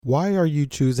Why are you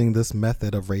choosing this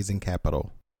method of raising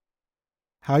capital?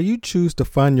 How you choose to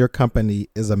fund your company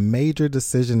is a major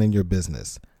decision in your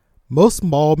business. Most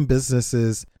small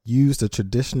businesses use the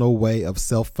traditional way of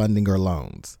self-funding or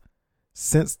loans.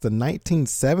 Since the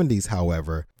 1970s,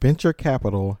 however, venture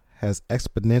capital has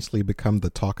exponentially become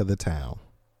the talk of the town.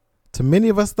 To many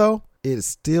of us, though, it is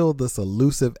still this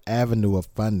elusive avenue of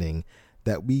funding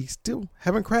that we still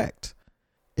haven't cracked.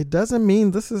 It doesn't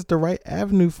mean this is the right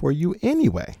avenue for you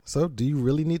anyway. So do you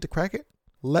really need to crack it?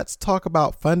 Let's talk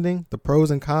about funding, the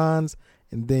pros and cons,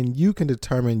 and then you can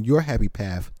determine your happy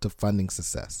path to funding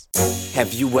success.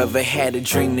 Have you ever had a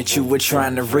dream that you were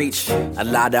trying to reach? A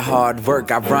lot of hard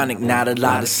work, ironic, not a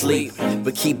lot of sleep.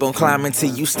 But keep on climbing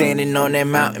till you standing on that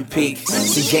mountain peak.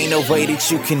 See, ain't no way that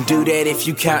you can do that if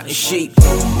you counting sheep.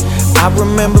 I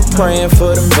remember praying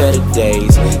for them better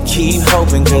days. Keep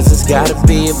hoping cause it's gotta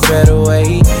be a better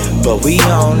way. But we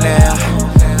on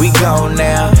now, we gone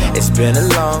now. It's been a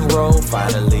long road,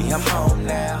 finally I'm home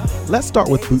now. Let's start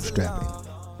with bootstrapping.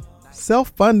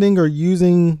 Self-funding or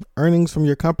using earnings from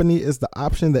your company is the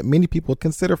option that many people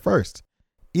consider first,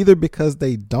 either because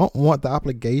they don't want the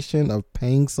obligation of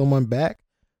paying someone back,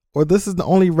 or this is the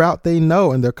only route they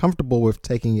know and they're comfortable with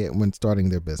taking it when starting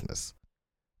their business.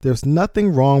 There's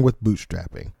nothing wrong with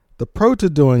bootstrapping. The pro to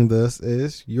doing this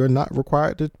is you're not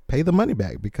required to pay the money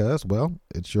back because, well,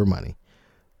 it's your money.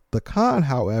 The con,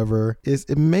 however, is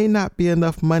it may not be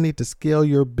enough money to scale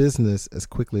your business as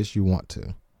quickly as you want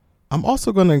to. I'm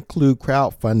also going to include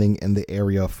crowdfunding in the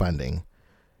area of funding.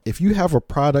 If you have a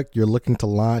product you're looking to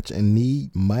launch and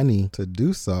need money to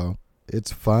do so,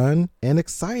 it's fun and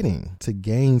exciting to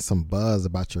gain some buzz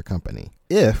about your company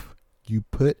if you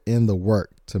put in the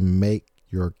work to make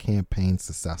your campaign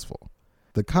successful.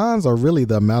 The cons are really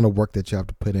the amount of work that you have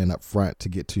to put in up front to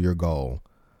get to your goal.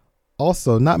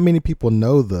 Also, not many people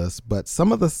know this, but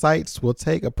some of the sites will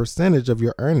take a percentage of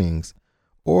your earnings,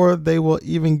 or they will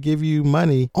even give you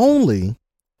money only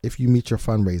if you meet your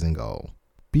fundraising goal.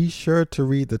 Be sure to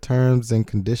read the terms and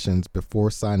conditions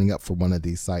before signing up for one of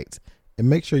these sites and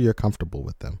make sure you're comfortable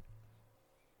with them.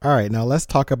 All right, now let's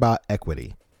talk about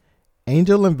equity.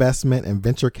 Angel investment and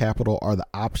venture capital are the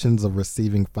options of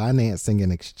receiving financing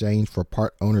in exchange for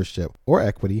part ownership or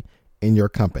equity in your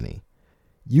company.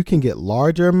 You can get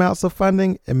larger amounts of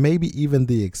funding and maybe even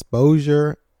the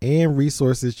exposure and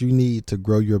resources you need to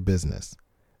grow your business.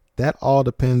 That all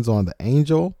depends on the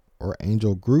angel or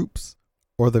angel groups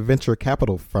or the venture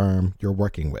capital firm you're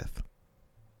working with.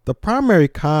 The primary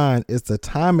con is the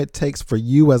time it takes for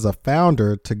you as a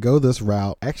founder to go this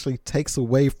route actually takes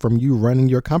away from you running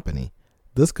your company.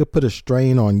 This could put a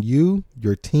strain on you,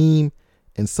 your team,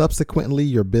 and subsequently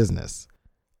your business.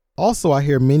 Also, I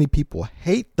hear many people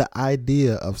hate the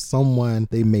idea of someone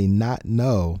they may not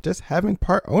know just having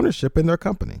part ownership in their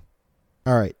company.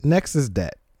 All right, next is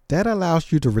debt. Debt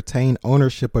allows you to retain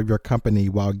ownership of your company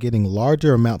while getting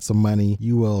larger amounts of money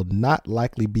you will not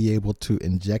likely be able to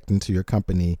inject into your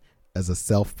company as a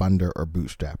self-funder or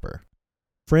bootstrapper.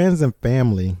 Friends and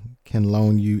family can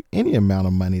loan you any amount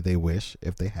of money they wish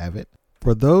if they have it.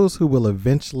 For those who will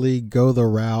eventually go the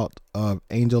route of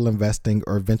angel investing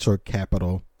or venture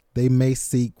capital, they may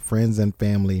seek friends and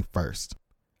family first.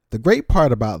 The great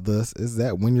part about this is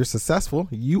that when you're successful,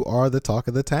 you are the talk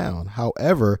of the town.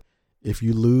 However, if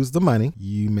you lose the money,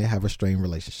 you may have a strained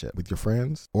relationship with your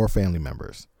friends or family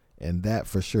members. And that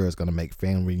for sure is going to make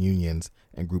family reunions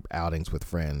and group outings with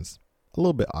friends a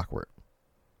little bit awkward.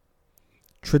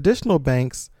 Traditional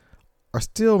banks are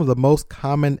still the most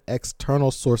common external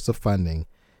source of funding.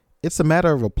 It's a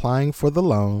matter of applying for the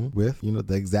loan with,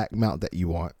 the exact amount that you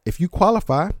want. If you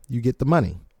qualify, you get the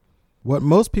money. What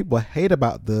most people hate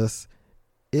about this,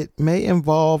 it may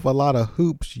involve a lot of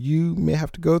hoops you may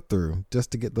have to go through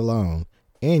just to get the loan,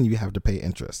 and you have to pay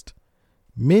interest.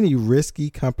 Many risky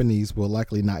companies will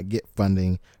likely not get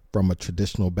funding from a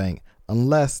traditional bank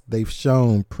unless they've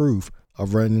shown proof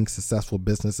of running successful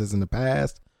businesses in the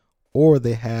past, or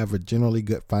they have a generally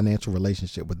good financial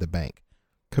relationship with the bank.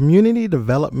 Community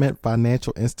Development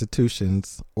Financial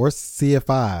Institutions, or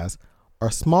CFIs,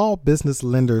 are small business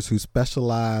lenders who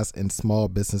specialize in small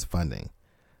business funding.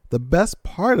 The best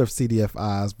part of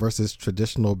CDFIs versus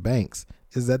traditional banks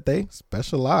is that they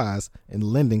specialize in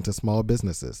lending to small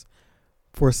businesses.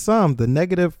 For some, the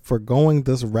negative for going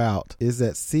this route is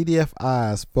that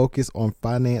CDFIs focus on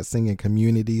financing in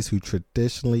communities who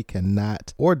traditionally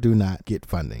cannot or do not get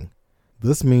funding.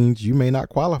 This means you may not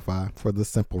qualify for this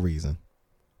simple reason.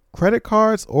 Credit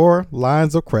cards or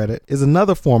lines of credit is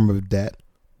another form of debt,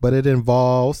 but it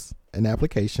involves an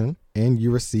application and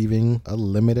you receiving a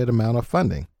limited amount of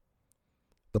funding.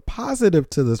 The positive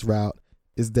to this route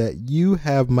is that you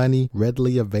have money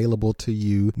readily available to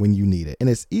you when you need it, and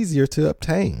it's easier to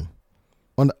obtain.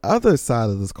 On the other side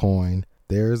of this coin,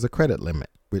 there's a credit limit,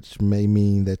 which may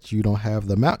mean that you don't have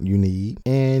the amount you need,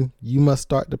 and you must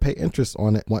start to pay interest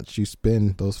on it once you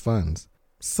spend those funds.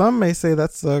 Some may say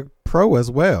that's a pro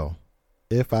as well.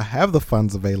 If I have the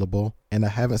funds available and I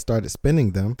haven't started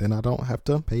spending them, then I don't have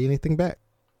to pay anything back.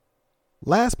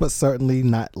 Last but certainly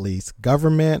not least,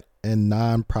 government and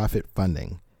nonprofit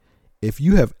funding. If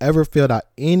you have ever filled out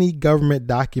any government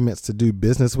documents to do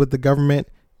business with the government,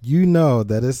 you know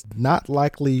that it's not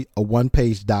likely a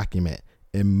one-page document,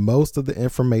 and most of the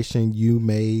information you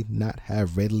may not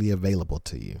have readily available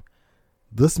to you.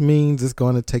 This means it's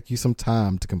going to take you some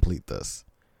time to complete this.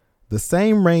 The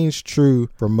same reigns true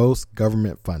for most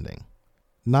government funding.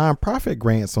 Nonprofit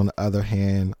grants, on the other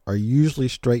hand, are usually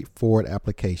straightforward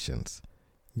applications.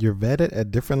 You're vetted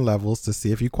at different levels to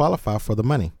see if you qualify for the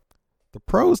money. The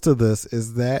pros to this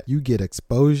is that you get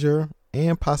exposure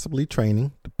and possibly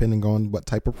training, depending on what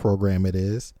type of program it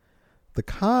is. The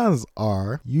cons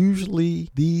are usually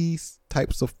these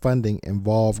types of funding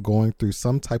involve going through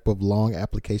some type of long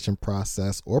application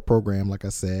process or program, like I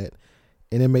said,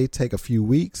 and it may take a few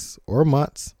weeks or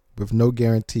months with no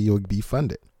guarantee you'll be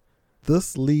funded.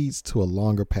 This leads to a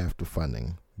longer path to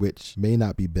funding, which may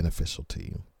not be beneficial to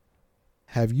you.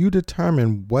 Have you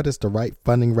determined what is the right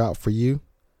funding route for you?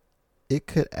 It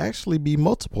could actually be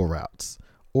multiple routes,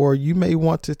 or you may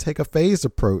want to take a phased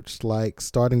approach, like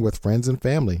starting with friends and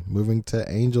family, moving to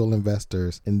angel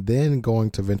investors, and then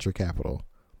going to venture capital.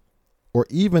 Or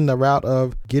even the route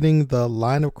of getting the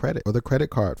line of credit or the credit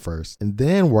card first, and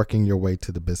then working your way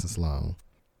to the business loan.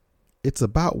 It's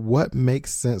about what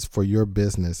makes sense for your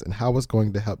business and how it's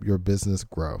going to help your business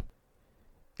grow.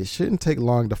 It shouldn't take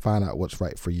long to find out what's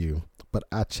right for you, but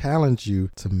I challenge you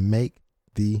to make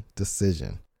the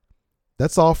decision.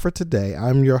 That's all for today.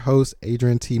 I'm your host,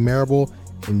 Adrian T. Marable,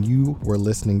 and you were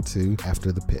listening to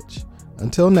After the Pitch.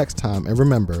 Until next time, and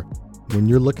remember, when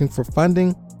you're looking for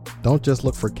funding, don't just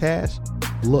look for cash,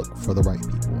 look for the right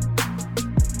people.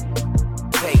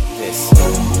 Take this.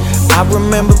 I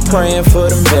remember praying for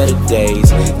them better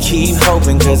days. Keep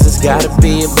hoping, cause it's gotta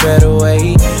be a better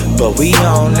way. But we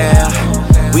on now,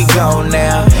 we gone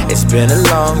now. It's been a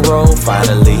long road,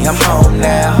 finally I'm home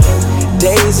now.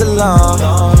 Days are long,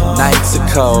 nights are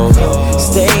cold.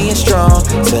 Staying strong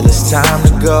till it's time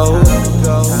to go.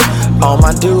 All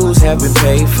my dues have been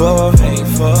paid for,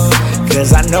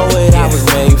 cause I know what I was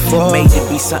made for. Made to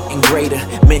be something greater,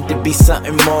 meant to be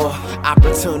something more.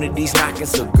 Opportunities knocking,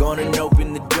 so gonna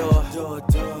open the door.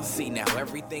 See now,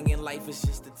 everything in life is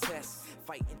just a test.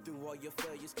 Fighting through all your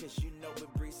failures, cause you know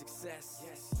it brings success.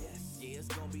 Yeah, it's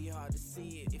gonna be hard to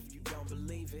see it if you don't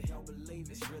believe it.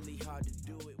 It's really hard to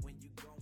do it when